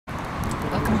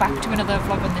back to another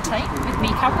vlog on the Tyne with me,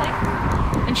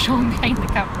 Caroline, and Shaun behind the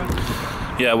camera.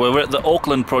 Yeah, we're at the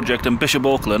Auckland project in Bishop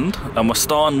Auckland, and we're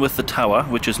starting with the tower,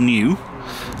 which is new,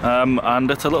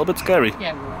 and it's a little bit scary.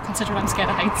 Yeah, considering I'm scared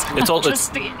of heights. It's all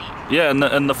yeah,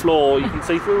 and the floor, you can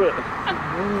see through it.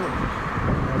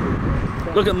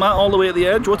 Look at Matt all the way at the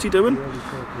edge. What's he doing?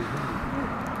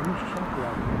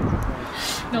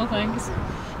 No thanks.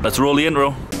 Let's roll the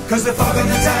intro. Cause the fog on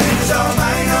the Tyne is all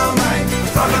mine, all mine. The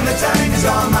fog on the Tyne is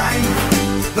all mine.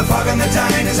 The fog on the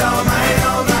Tyne is all mine,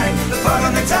 all mine. The fog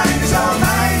on the Tyne is all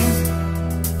mine.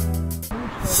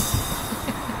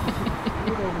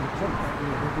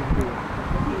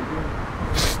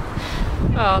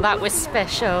 Oh, that was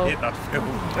special. Hate that film.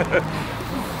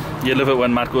 You love it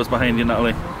when Matt goes behind you,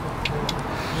 Natalie.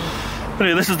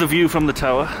 Anyway, this is the view from the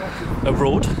tower. A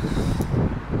road.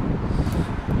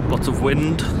 Lots of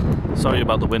wind. Sorry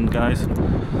about the wind, guys.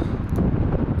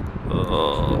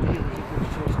 Oh.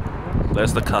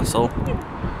 There's the castle.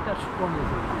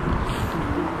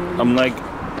 I'm like...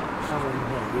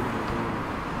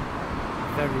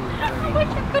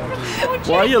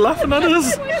 Why are you laughing at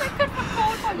us?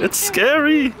 It's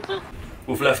scary.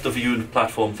 We've left the viewing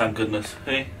platform, thank goodness.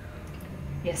 Hey?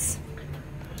 Yes.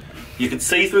 You can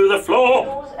see through the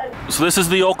floor. So this is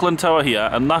the Auckland Tower here,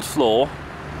 and that floor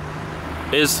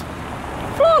is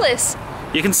flawless.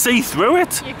 You can see through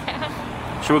it. You can.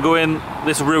 Shall we go in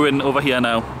this ruin over here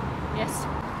now? Yes.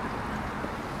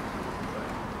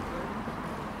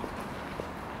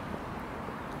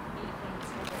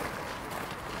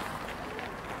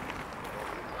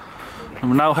 And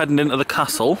we're now heading into the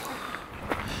castle.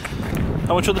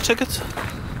 How much are the tickets?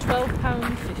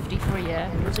 £12.50 for a year,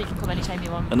 so you can come anytime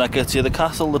you want. And that gets you the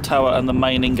castle, the tower and the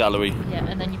mining gallery. Yeah,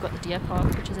 and then you've got the deer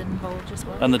park, which is involved as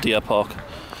well. And the deer park.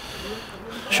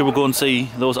 Should we go and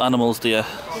see those animals, dear?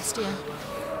 Yes, dear.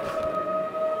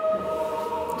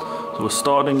 So we're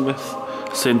starting with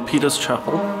St. Peter's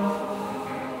Chapel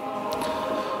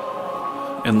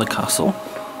in the castle.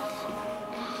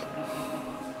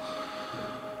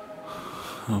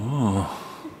 Oh.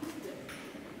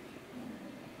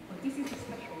 This is a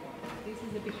special one. This is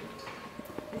a bishop.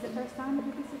 Is it the first time you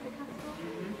visit the castle?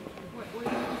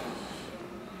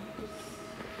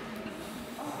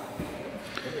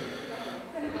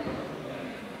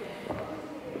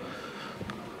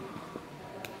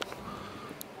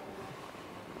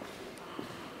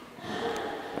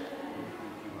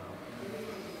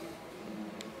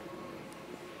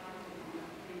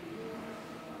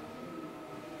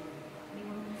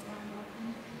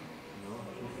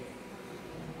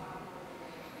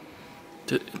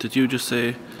 Did you just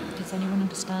say... Does anyone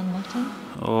understand Latin?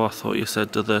 Oh, I thought you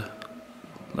said did they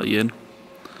let you in?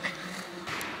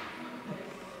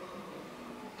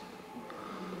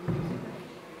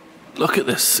 Look at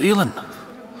this ceiling.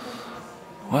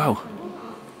 Wow.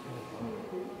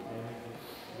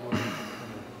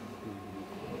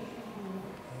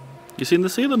 You seen the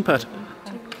ceiling, Pet?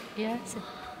 Yeah, it's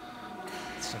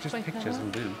just pictures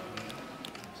will do.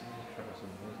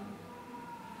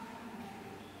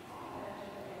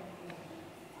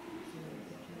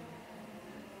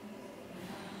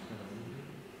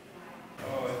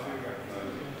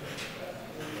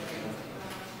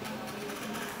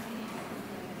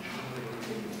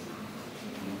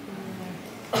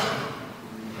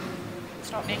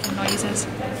 Start making noises.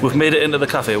 We've made it into the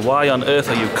cafe. Why on earth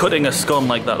are you cutting a scone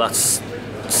like that? That's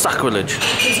sacrilege.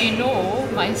 Because you know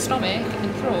my stomach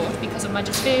and throat, because of my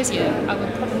dysphasia, I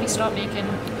will probably start making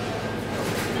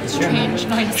strange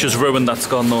noises. She's ruined that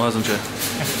scone though, hasn't she?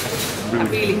 That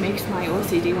really makes my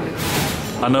OCD want to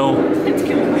cry. I know. It's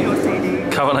killing my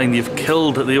OCD. Caroline, you've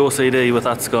killed the OCD with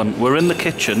that scone. We're in the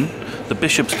kitchen, the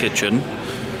bishop's kitchen.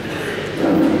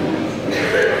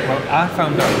 Well, I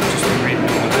found out just from reading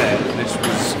over there, this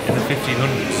was in the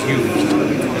 1500s used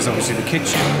as obviously the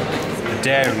kitchen, the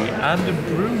dairy and a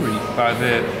brewery by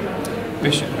the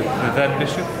bishop, the then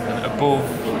bishop, and above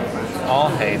our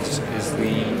heads is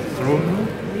the throne room.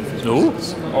 Oh.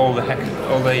 All the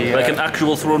like an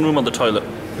actual throne room or the toilet?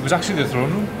 It was actually the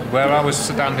throne room where I was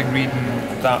standing reading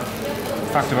that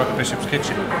fact about the bishop's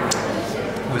kitchen.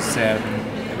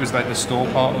 It was like the store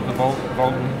part of the vault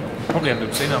room. Probably ended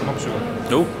up seeing it, I'm not sure.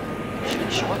 No.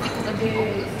 Sure, because then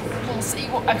we'll see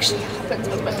what actually happens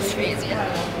with my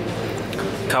dysphasia.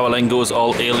 Caroline goes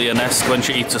all alien-esque when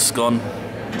she eats a scone.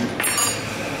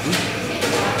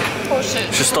 Oh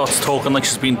shit. She starts talking like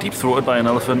she's been deep-throated by an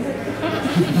elephant.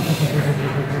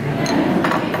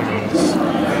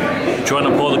 Do you want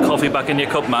to pour the coffee back in your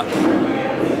cup, Matt?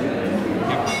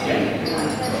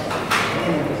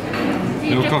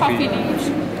 No coffee.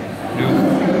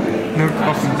 No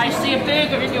coffee. I see a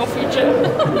burger in your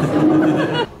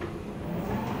future.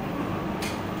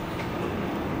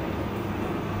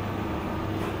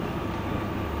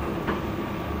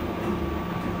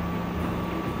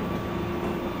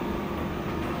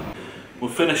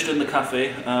 finished in the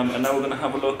cafe, and now we're going to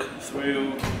have a look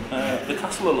through the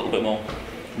castle a little bit more.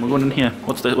 We're going in here.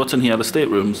 What's in here? The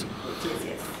staterooms.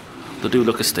 They do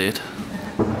look estate.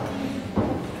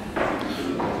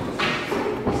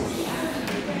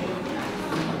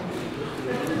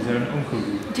 Is there an uncle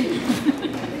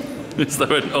room? Is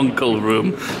there an uncle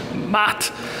room?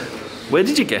 Matt! Where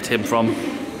did you get him from?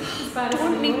 I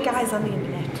don't meet guys on the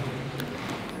internet.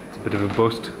 It's a bit of a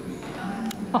bust.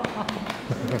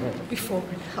 Before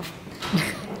and after.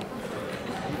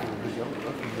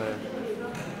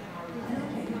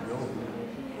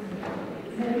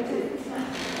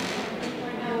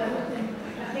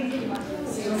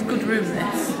 It's a good room,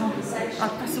 this.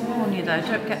 I'd best warn you though,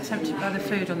 don't get tempted by the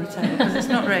food on the table because it's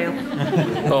not real.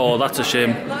 Oh, that's a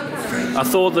shame. I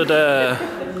thought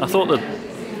that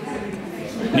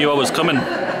knew I was coming,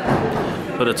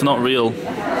 but it's not real.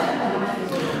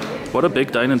 What a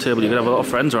big dining table! You could have a lot of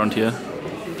friends around here.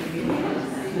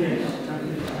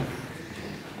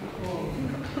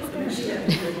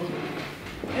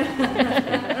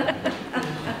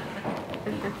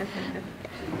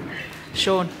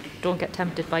 Shaun, don't get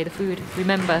tempted by the food.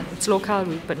 Remember, it's low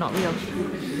calorie, but not real.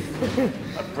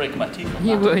 I'd break my teeth on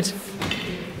You that. would.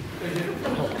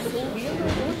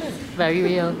 Very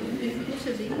real.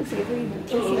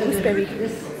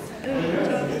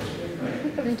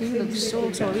 They do look so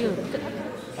real. Look at that.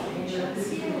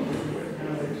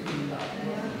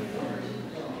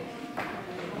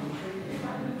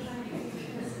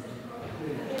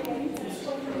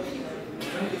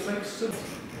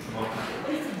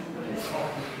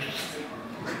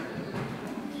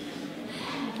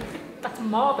 That's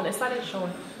marvellous, that is,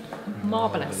 Shaun.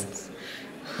 Marvellous.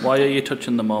 Why are you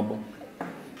touching the marble?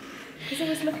 Because I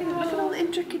was looking at all the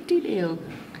intricate detail.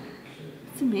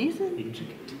 It's amazing.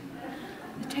 Intricate.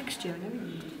 The texture and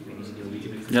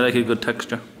everything. You like a good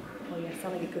texture? Oh yes, I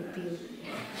like a good feel.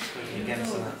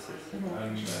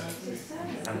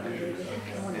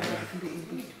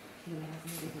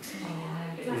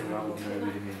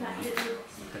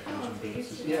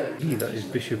 Yeah, that is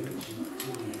Bishop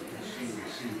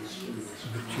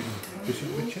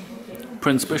Richard.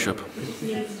 Prince Bishop.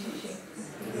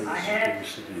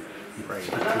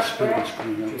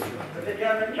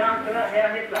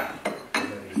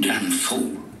 Damn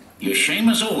fool. You shame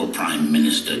us all, Prime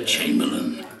Minister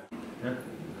Chamberlain.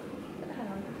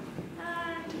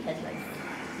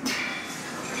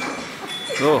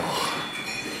 Oh.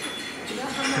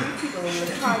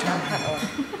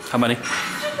 How many?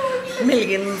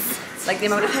 Millions. Like the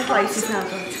amount of prices now.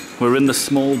 We're in the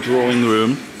small drawing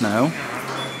room now.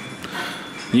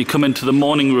 You come into the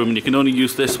morning room and you can only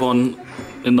use this one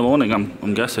in the morning,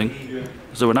 I'm guessing.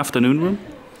 Is there an afternoon room?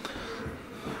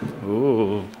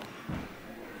 Oh.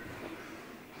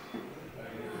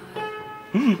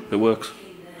 It works.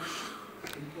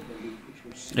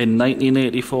 In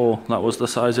 1984, that was the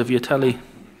size of your telly.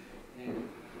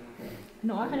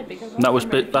 No, I had a bigger one. That was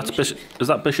that's Bishop. Is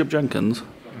that Bishop Jenkins?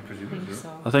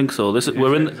 I think so. I think so.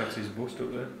 We're in. That's his bust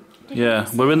up there. Yeah,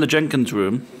 we're in the Jenkins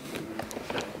room.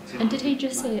 And did he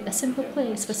just say a simple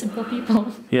place for simple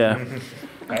people? Yeah.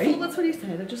 Well, that's what he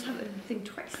said. I just have to think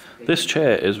twice. This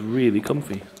chair is really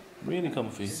comfy. Really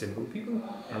comfy. Simple people.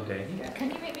 Okay. Can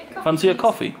you make me a coffee? Fancy a please?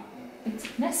 coffee? It's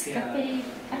Nescafe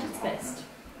at its best.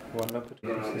 One up at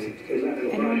Anyone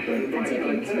fancy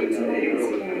being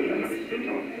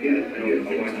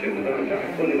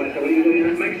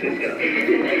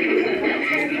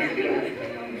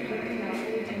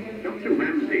Dr.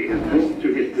 Ramsay has brought to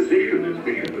his position as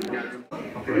Bishop of Durham.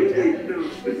 He always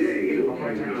starts the day in the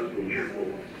White Castle Chapel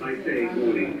by saying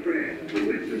morning prayer to the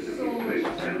members of his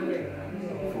close family.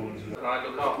 I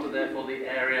look after, therefore, the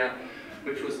area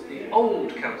which was the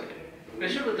old county.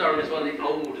 Bishop of Durham is one of the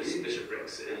oldest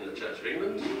bishoprics in the Church of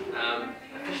England.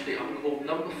 Officially, I'm called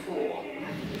number 4.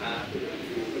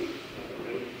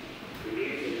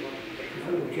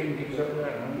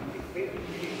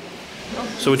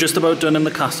 So we're just about done in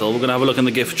the castle. We're going to have a look in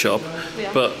the gift shop.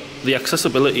 Yeah. But the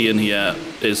accessibility in here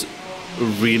is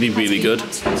really good.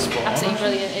 Absolutely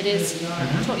brilliant. It is.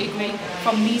 Totally agree.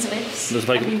 From these lifts There's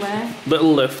like everywhere.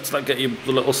 little lifts that get you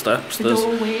the little steps. The There's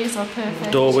doorways are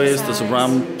perfect. doorways, there's size.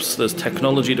 ramps, there's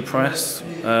technology to press.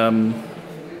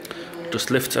 Just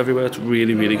lifts everywhere. It's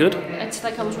really good. It's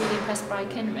like I was really impressed by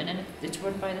Kinneran, and it's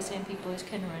run by the same people as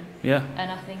Kinneran. Yeah. And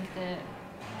I think that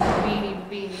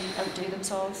really outdo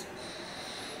themselves.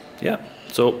 Yeah.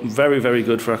 So very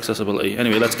good for accessibility.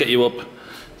 Anyway, let's get you up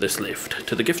this lift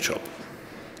to the gift shop.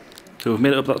 So we've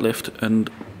made it up that lift, and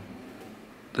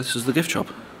this is the gift shop.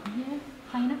 Yeah,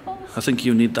 pineapples. I think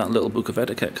you need that little book of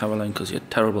etiquette, Caroline, because you're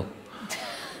terrible.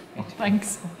 Oh,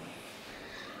 thanks.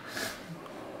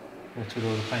 What's with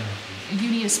all the pineapples? You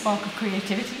need a spark of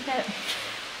creativity there.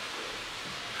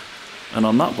 And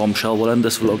on that bombshell, we'll end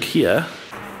this vlog here.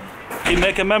 Keep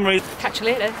making memories. Catch you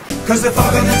later. Cause the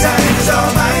fog on the Tyne is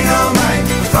all mine, all mine.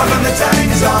 The fog on the Tyne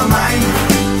is all mine.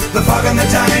 The fog on the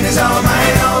Tyne is all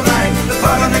mine, all mine. The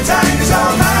fog on the Tyne is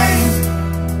all mine.